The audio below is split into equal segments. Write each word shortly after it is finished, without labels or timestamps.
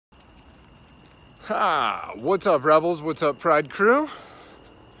What's up, Rebels? What's up, Pride Crew?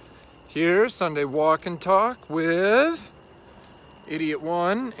 Here, Sunday Walk and Talk with Idiot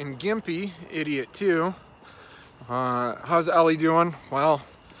 1 and Gimpy, Idiot 2. How's Ellie doing? Well,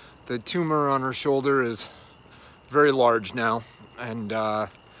 the tumor on her shoulder is very large now, and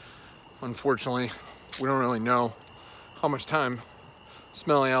unfortunately, we don't really know how much time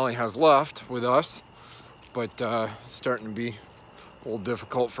Smelly Ellie has left with us, but it's starting to be a little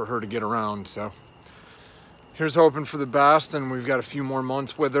difficult for her to get around, so here's hoping for the best. And we've got a few more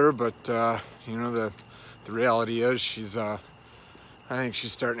months with her, but you know, the reality is she's I think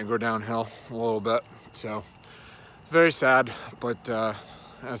she's starting to go downhill a little bit, so very sad, but that's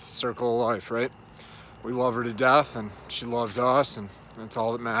the circle of life, right? We love her to death and she loves us, and that's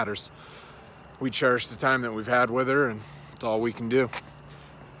all that matters. We cherish the time that we've had with her, and it's all we can do.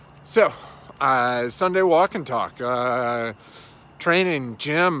 So Sunday Walk and Talk, training,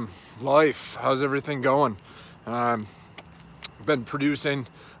 gym, life, how's everything going? Been producing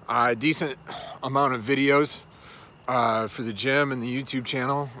a decent amount of videos for the gym and the YouTube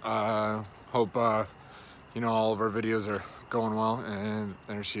channel. Hope you know, all of our videos are going well. And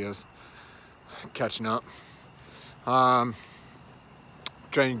there she is, catching up. Trying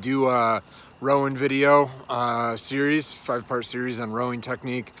to do a rowing video series, 5-part series on rowing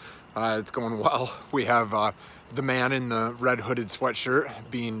technique. It's going well. We have the man in the red hooded sweatshirt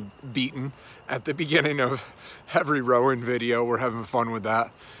being beaten at the beginning of every rowing video. We're having fun with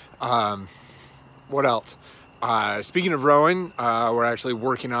that. What else? Speaking of rowing, we're actually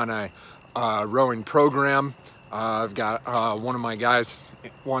working on a rowing program. I've got one of my guys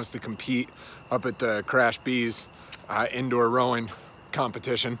wants to compete up at the Crash Bees indoor rowing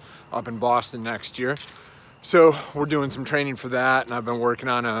competition up in Boston next year. So we're doing some training for that, and I've been working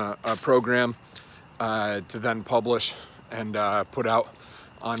on a program to then publish and put out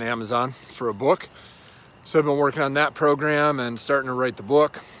on Amazon for a book. So I've been working on that program and starting to write the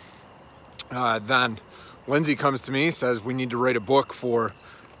book. Then Lindsay comes to me, says we need to write a book for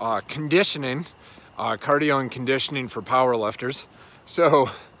conditioning, cardio and conditioning for powerlifters. So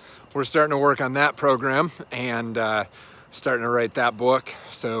we're starting to work on that program and starting to write that book.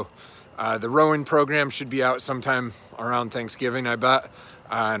 So the rowing program should be out sometime around Thanksgiving, I bet.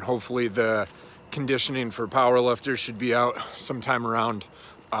 And hopefully the conditioning for powerlifters should be out sometime around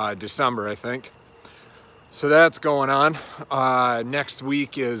December, I think. So that's going on. Next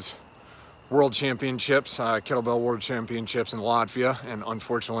week is World Championships, Kettlebell World Championships in Latvia. And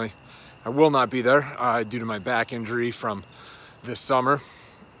unfortunately, I will not be there due to my back injury from this summer.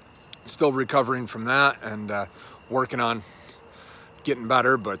 Still recovering from that and working on getting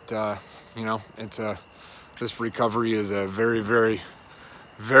better, but you know, this recovery is a very, very,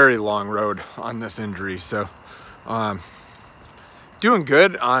 very long road on this injury. So doing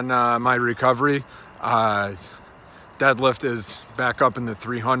good on my recovery. Deadlift is back up in the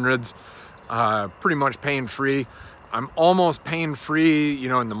 300s, pretty much pain-free. I'm almost pain-free, you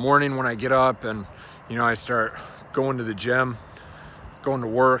know, in the morning when I get up and, you know, I start going to the gym, going to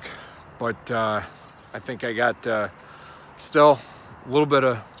work, but I think I got still a little bit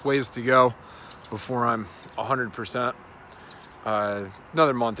of ways to go before I'm 100%.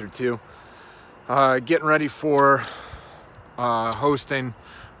 Another month or two. Getting ready for hosting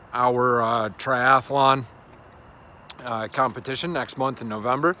our triathlon competition next month in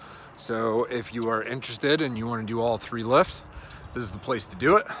November. So if you are interested and you want to do all 3 lifts, this is the place to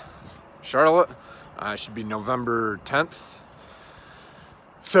do it. Charlotte, should be November 10th.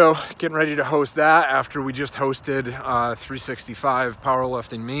 So getting ready to host that after we just hosted 365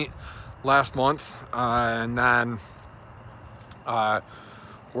 powerlifting meet last month. And then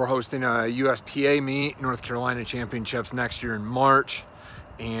we're hosting a USPA meet, North Carolina Championships, next year in March.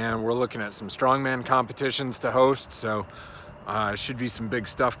 And we're looking at some strongman competitions to host. So should be some big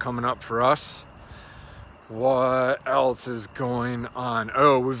stuff coming up for us. What else is going on?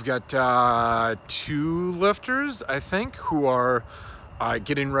 Oh, we've got 2 lifters, I think, who are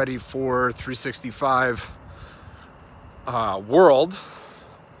getting ready for 365 World.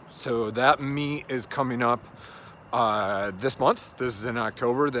 So that meet is coming up this month. This is in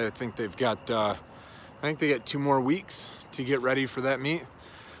October. I think they've got, I think they get 2 more weeks to get ready for that meet.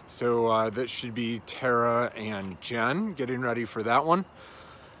 So that should be Tara and Jen getting ready for that one.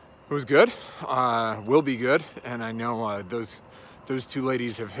 It was good, will be good. And I know those 2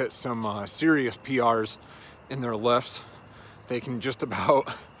 ladies have hit some serious PRs in their lifts. They can just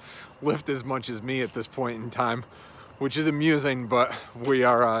about lift as much as me at this point in time, which is amusing, but we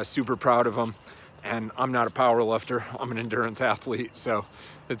are super proud of them. And I'm not a power lifter, I'm an endurance athlete, so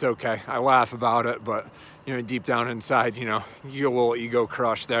it's okay. I laugh about it, but you know, deep down inside, you know, you get a little ego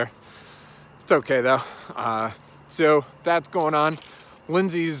crush there. It's It's okay though. So that's going on.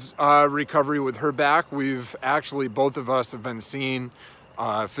 Lindsay's recovery with her back. We've actually, both of us have been seeing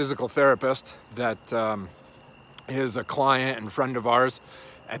a physical therapist that is a client and friend of ours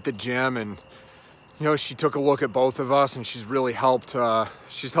at the gym, and you know, she took a look at both of us and she's really helped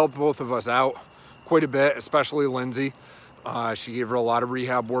both of us out quite a bit, especially Lindsay. She gave her a lot of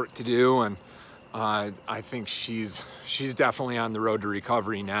rehab work to do, and I think she's definitely on the road to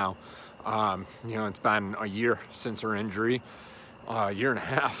recovery now. You know, it's been a year since her injury, a year and a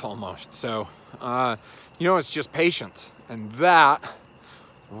half almost. So, you know, it's just patience. And that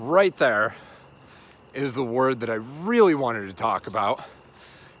right there is the word that I really wanted to talk about.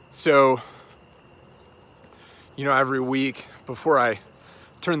 So, you know, every week before I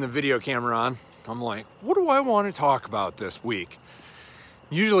turn the video camera on, I'm like, what do I want to talk about this week?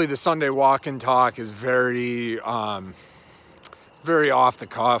 Usually the Sunday walk and talk is very off the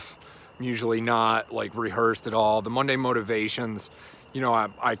cuff. I'm usually not like rehearsed at all. The Monday motivations, you know,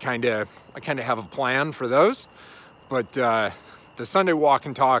 I kind of have a plan for those, but the Sunday walk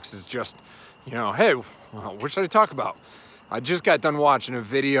and talks is just, you know, hey, what should I talk about? I just got done watching a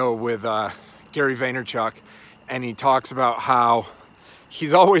video with Gary Vaynerchuk, and he talks about how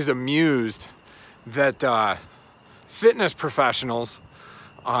he's always amused that fitness professionals,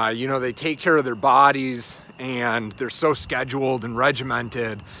 you know, they take care of their bodies and they're so scheduled and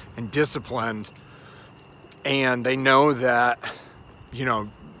regimented and disciplined, and they know that, you know,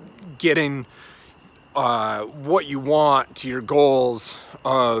 getting what you want to your goals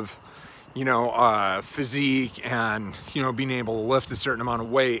of, you know, physique and, you know, being able to lift a certain amount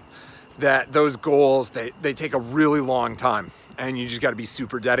of weight, that those goals, they take a really long time, and you just got to be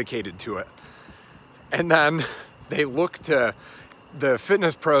super dedicated to it. And then they look to the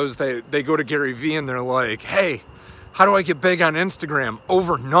fitness pros, they go to Gary V and they're like, hey, how do I get big on Instagram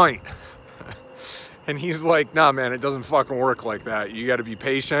overnight? And he's like, nah, man, it doesn't fucking work like that. You got to be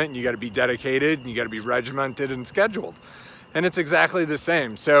patient, you got to be dedicated, and you got to be regimented and scheduled. And it's exactly the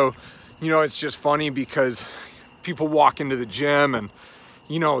same. So, you know, it's just funny because people walk into the gym and,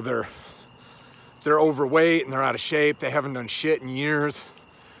 you know, they're overweight and they're out of shape. They haven't done shit in years.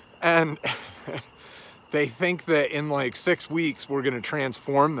 And they think that in like 6 weeks, we're going to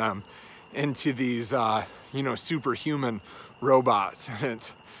transform them into these, you know, superhuman robots.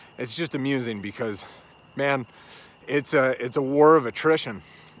 And it's just amusing because, man, it's a war of attrition.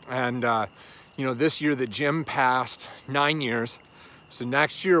 And, you know, this year the gym passed 9 years. So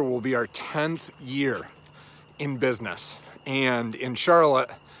next year will be our 10th year in business. And in Charlotte,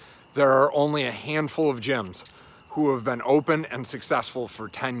 there are only a handful of gyms who have been open and successful for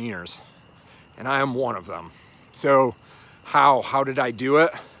 10 years. And I am one of them. So how did I do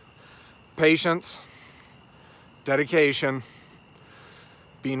it? Patience, dedication,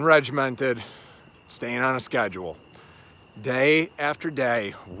 being regimented, staying on a schedule. Day after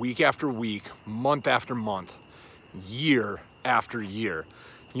day, week after week, month after month, year after year.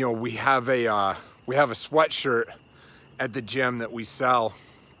 You know, we have a sweatshirt at the gym that we sell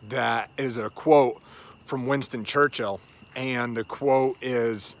that is a quote from Winston Churchill. And the quote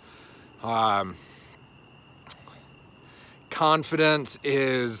is, confidence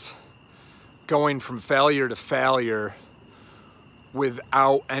is going from failure to failure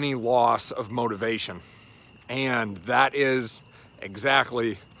without any loss of motivation. And that is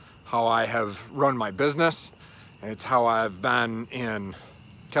exactly how I have run my business. It's how I've been in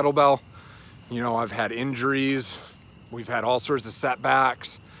kettlebell. You know, I've had injuries, we've had all sorts of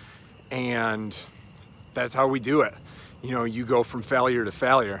setbacks, and that's how we do it. You know, you go from failure to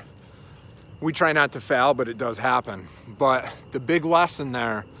failure. We try not to fail, but it does happen. But the big lesson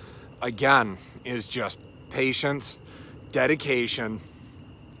there, again, is just patience, dedication,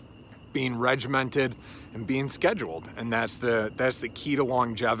 being regimented, and being scheduled. And that's the key to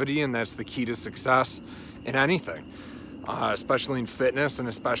longevity, and that's the key to success in anything, especially in fitness and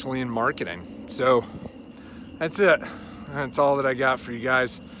especially in marketing. So that's it. That's all that I got for you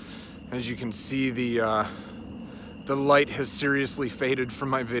guys. As you can see, the light has seriously faded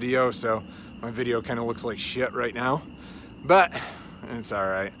from my video, so my video kind of looks like shit right now, but it's all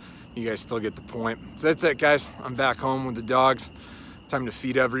right. You guys still get the point. So that's it, guys. I'm back home with the dogs. Time to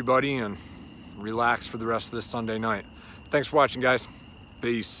feed everybody and relax for the rest of this Sunday night. Thanks for watching, guys.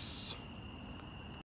 Peace.